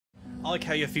I like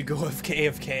how if you go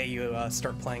AFK, you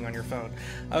start playing on your phone.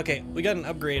 Okay, we got an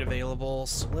upgrade available,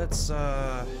 so let's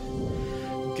go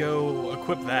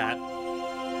equip that.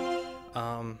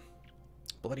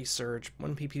 Bloody Surge,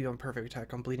 1 PP on perfect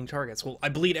attack on bleeding targets. Well, I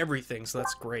bleed everything, so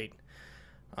that's great.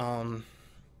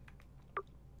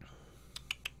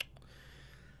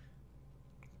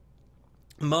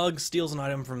 Mug steals an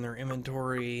item from their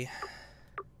inventory.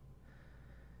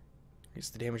 Increase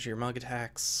the damage of your mug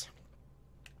attacks.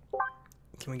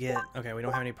 Can we get... Okay, we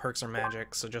don't have any perks or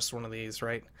magic, so just one of these,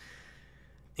 right?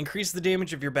 Increase the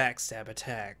damage of your backstab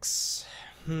attacks.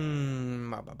 I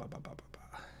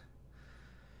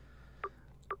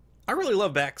really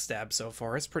love backstab so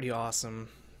far. It's pretty awesome.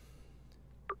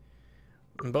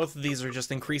 And both of these are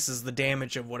just increases the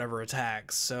damage of whatever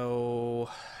attacks, so...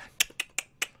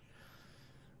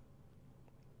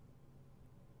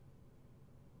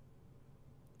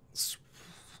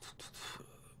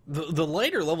 The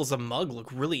later levels of Mug look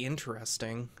really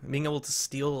interesting. Being able to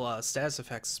steal status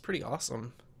effects is pretty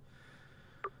awesome.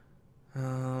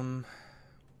 But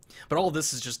all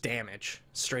this is just damage,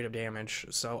 straight up damage.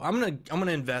 So I'm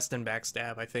gonna invest in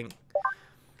backstab. I think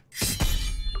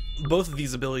both of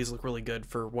these abilities look really good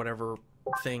for whatever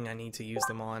thing I need to use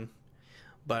them on.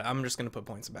 But I'm just gonna put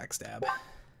points in backstab.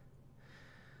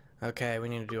 Okay, we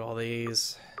need to do all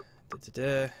these.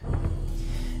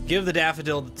 Give the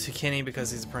daffodil to Kenny because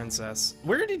he's a princess.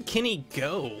 Where did Kenny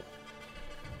go?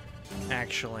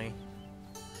 Actually,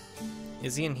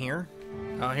 is he in here?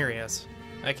 Oh, here he is.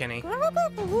 Hi, Kenny. What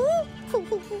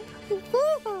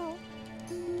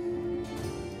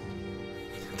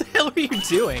the hell are you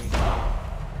doing?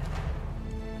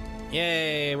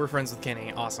 Yay, we're friends with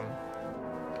Kenny. Awesome.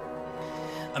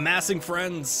 Amassing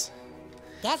friends.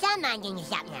 Guess I'm minding the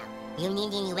shop now. You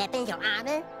need any weapons or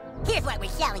armor? Here's what we're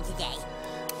selling today.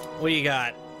 What do you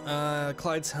got?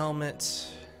 Clyde's helmet.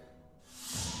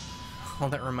 All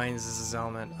that reminds is his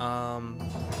helmet.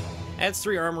 Adds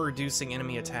 3 armor, reducing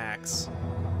enemy attacks.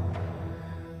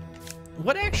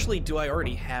 What actually do I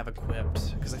already have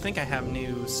equipped? Because I think I have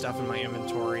new stuff in my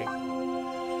inventory.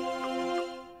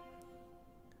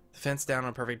 Defense down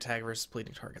on perfect attack versus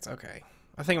bleeding targets. Okay.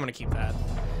 I think I'm going to keep that.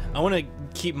 I want to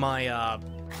keep my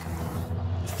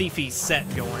thiefy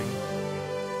set going.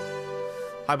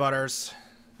 Hi, Butters.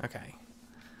 Okay.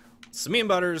 So me and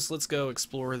Butters, let's go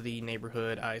explore the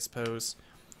neighborhood, I suppose.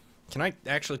 Can I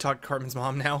actually talk to Cartman's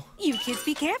mom now? You kids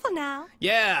be careful now.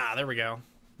 Yeah, there we go.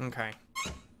 Okay.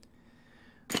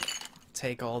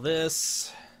 Take all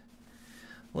this.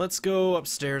 Let's go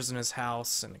upstairs in his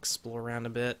house and explore around a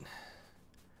bit.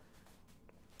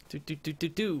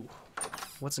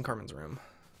 What's in Cartman's room?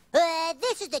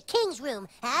 This is the king's room.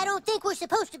 I don't think we're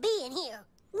supposed to be in here.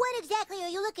 What exactly are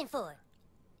you looking for?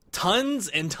 Tons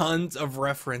and tons of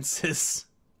references.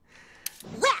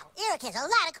 Wow, Eric has a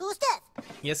lot of cool stuff.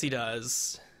 Yes, he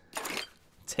does.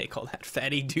 Take all that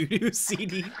fatty doo-doo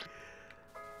CD. What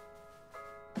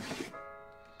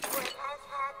has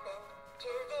happened to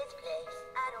this place?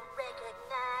 I don't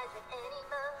recognize it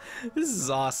anymore. This is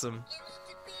awesome. Used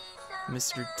to be so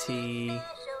Mr. T. special.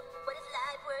 What is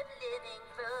life worth living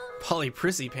for? Polly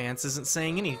Prissy Pants isn't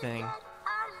saying anything. Our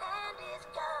land is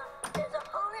gone. There's a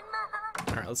hole in my heart.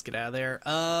 Alright, let's get out of there.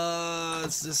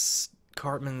 Is this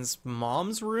Cartman's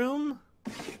mom's room?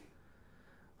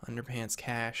 Underpants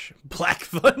cash. Black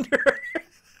Thunder!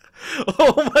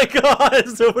 Oh my god,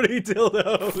 so many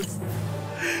dildos!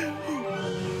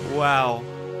 Wow.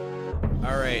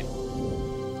 Alright.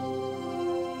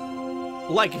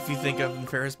 Like if you think of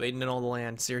Ferris Baden and all the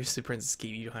land. Seriously, Princess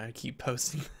Keith, you don't have to keep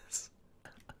posting this.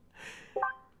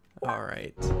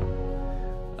 Alright.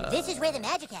 This is where the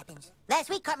magic happens. Last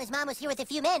week, Cartman's mom was here with a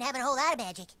few men having a whole lot of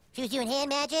magic. She was doing hand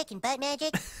magic and butt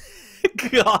magic.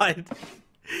 God.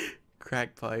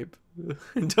 Crack pipe.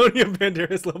 Antonio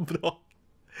Banderas Lombardó.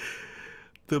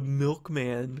 The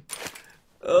milkman.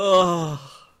 Oh,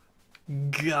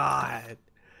 God.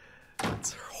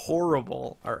 That's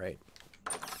horrible. Alright.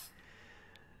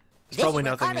 There's probably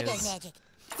nothing Cartman does magic.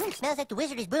 Smells like the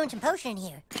wizard is brewing some potion in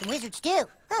here. Some wizard stew.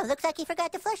 Oh, looks like he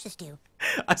forgot to flush the stew.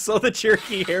 I saw the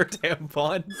Cherokee hair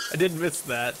tampon. I didn't miss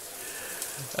that.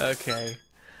 Okay.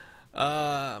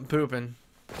 I'm pooping.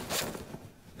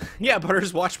 Yeah,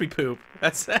 Butters, watch me poop.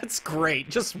 That's great.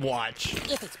 Just watch.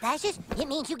 If it splashes, it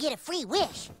means you get a free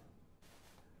wish.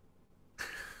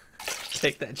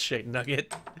 Take that shit,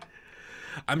 Nugget.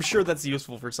 I'm sure that's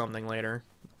useful for something later.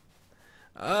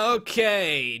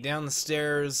 Okay, down the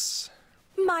stairs.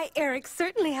 My Eric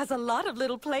certainly has a lot of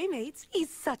little playmates. He's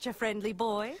such a friendly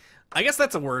boy. I guess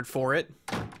that's a word for it.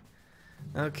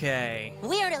 Okay.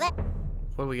 We are to let.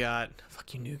 What do we got?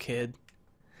 Fuck you, new kid.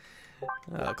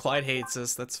 Clyde hates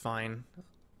us. That's fine.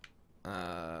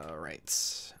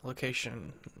 Right.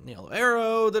 Location. Yellow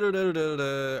arrow.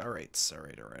 Alright.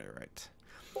 Alright.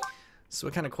 So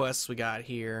what kind of quests we got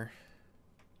here?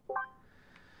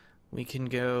 We can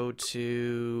go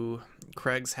to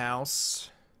Craig's house,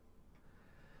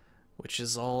 which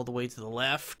is all the way to the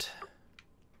left.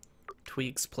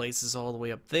 Tweak's place is all the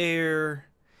way up there.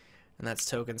 And that's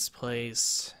Token's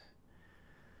place.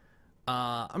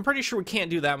 I'm pretty sure we can't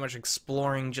do that much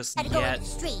exploring just Had to go yet. into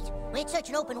the street. When it's such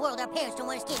an open world, our parents don't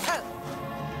want us getting hurt.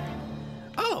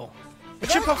 Oh! For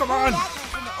It's your those who pull Pokemon! that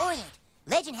from the Orient,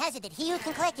 legend has it that he who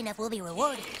can collect enough will be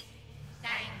rewarded.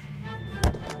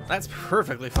 That's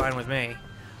perfectly fine with me.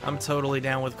 I'm totally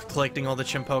down with collecting all the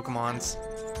chimp Pokemons.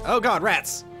 Oh god,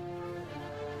 rats!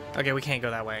 Okay, we can't go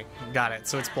that way. Got it,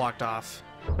 so it's blocked off.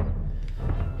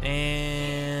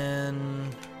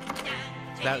 And...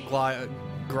 that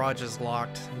garage is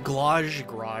locked. Garage.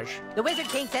 The Wizard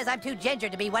King says I'm too ginger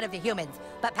to be one of the humans,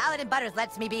 but Paladin Butters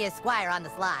lets me be his squire on the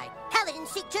sly. Paladins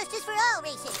seek justice for all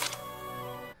races.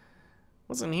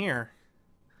 What's in here?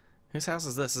 Whose house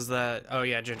is this? Is that... oh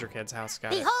yeah, Ginger Kid's house.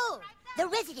 Got it. Behold, the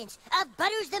residence of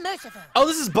Butters the Merciful. Oh,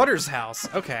 this is Butters'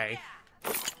 house. Okay.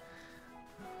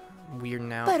 Weird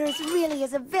now. Butters really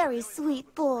is a very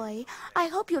sweet boy. I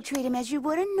hope you'll treat him as you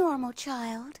would a normal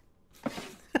child.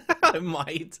 I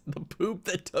might. The poop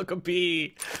that took a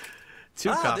pee.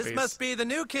 Two copies. This must be the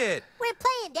new kid. We're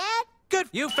playing, Dad. Good.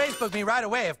 You Facebook me right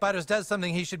away if Butters does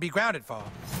something he should be grounded for.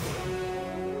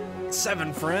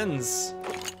 7 friends.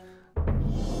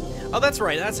 Oh, that's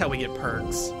right. That's how we get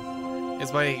perks.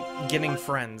 Is by getting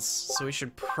friends. So we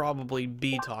should probably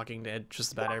be talking to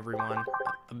just about everyone.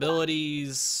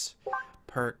 Abilities,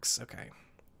 perks. Okay.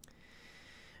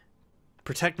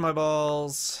 Protect my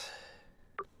balls.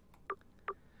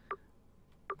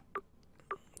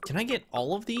 Can I get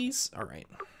all of these? All right.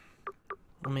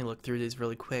 Let me look through these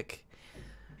really quick.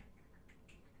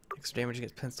 Extra damage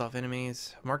against pinched off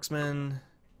enemies. Marksman.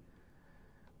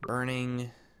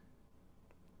 Burning.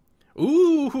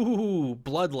 Ooh,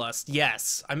 Bloodlust.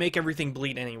 Yes, I make everything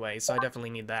bleed anyway, so I definitely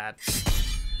need that.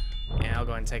 Yeah, I'll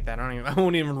go ahead and take that. I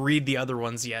won't even read the other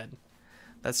ones yet.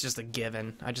 That's just a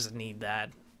given. I just need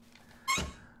that.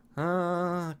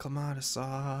 Clamato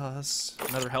sauce.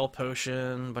 Another health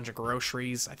potion. A bunch of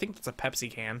groceries. I think that's a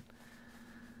Pepsi can.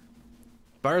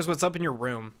 Bars, what's up in your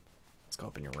room? Let's go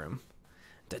up in your room.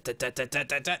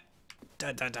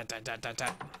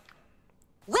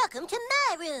 Welcome to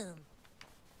my room.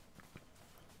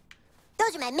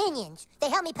 Those are my minions. They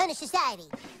help me punish society.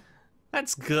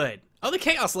 That's good. Oh, the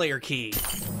Chaos Layer key.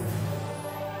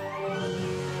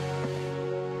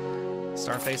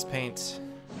 Starface paint.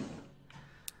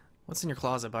 What's in your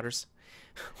closet, Butters?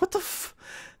 What the f...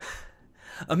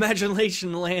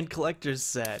 Imagination Land Collector's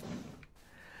Set.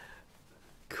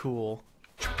 Cool.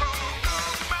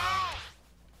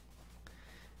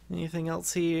 Anything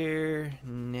else here?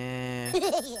 Nah.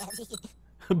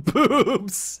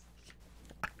 Boobs!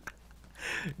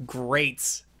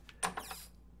 Great.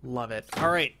 Love it.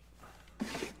 Alright.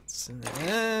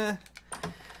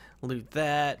 Loot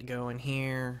that. Go in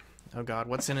here. Oh god,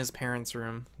 what's in his parents'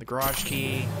 room? The garage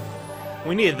key.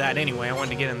 We needed that anyway. I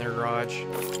wanted to get in their garage.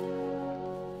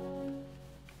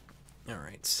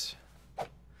 Alright. Can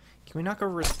we knock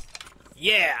over...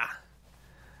 Yeah!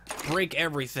 Break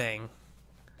everything.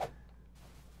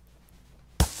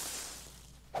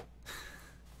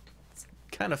 It's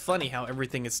kind of funny how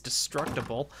everything is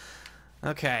destructible.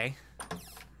 Okay.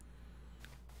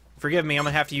 Forgive me, I'm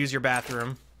gonna have to use your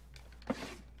bathroom.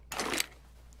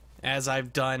 As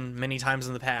I've done many times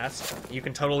in the past. You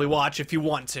can totally watch if you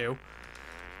want to.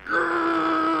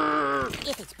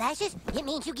 If it splashes, it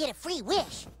means you get a free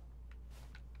wish.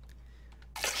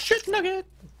 Shit nugget!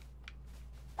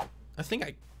 I think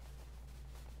I...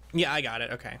 Yeah, I got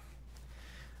it, okay.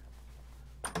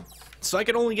 So I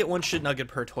can only get one shit nugget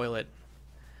per toilet.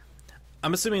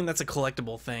 I'm assuming that's a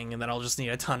collectible thing, and that I'll just need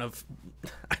a ton of...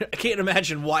 I can't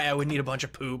imagine why I would need a bunch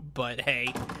of poop, but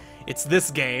hey. It's this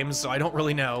game, so I don't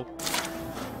really know.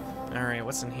 Alright,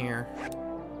 what's in here?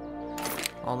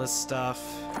 All this stuff.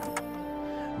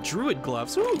 Druid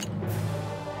gloves, ooh!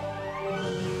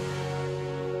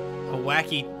 A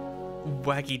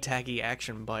wacky-tacky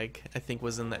action bike, I think,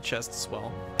 was in that chest as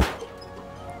well.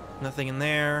 Nothing in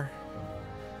there.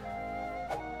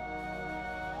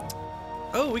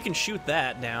 Oh, we can shoot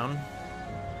that down.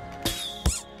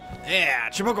 Yeah,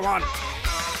 Chipokemon!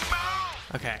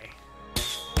 Okay.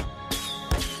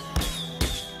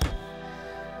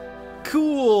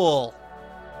 Cool!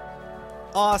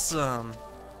 Awesome.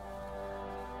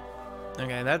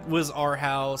 Okay, that was our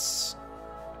house.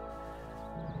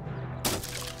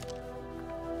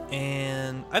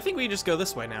 And I think we just go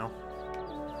this way now.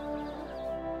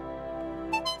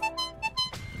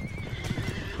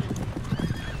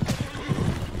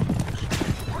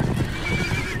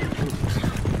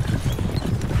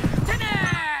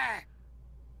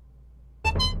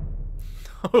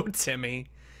 Oh, Timmy.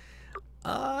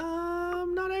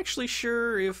 I'm not actually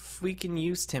sure if we can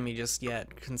use Timmy just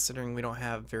yet, considering we don't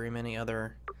have very many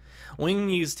other... We can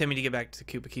use Timmy to get back to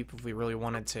Koopa Keep if we really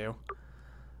wanted to.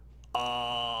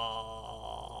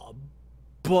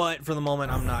 But for the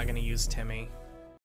moment, I'm not going to use Timmy.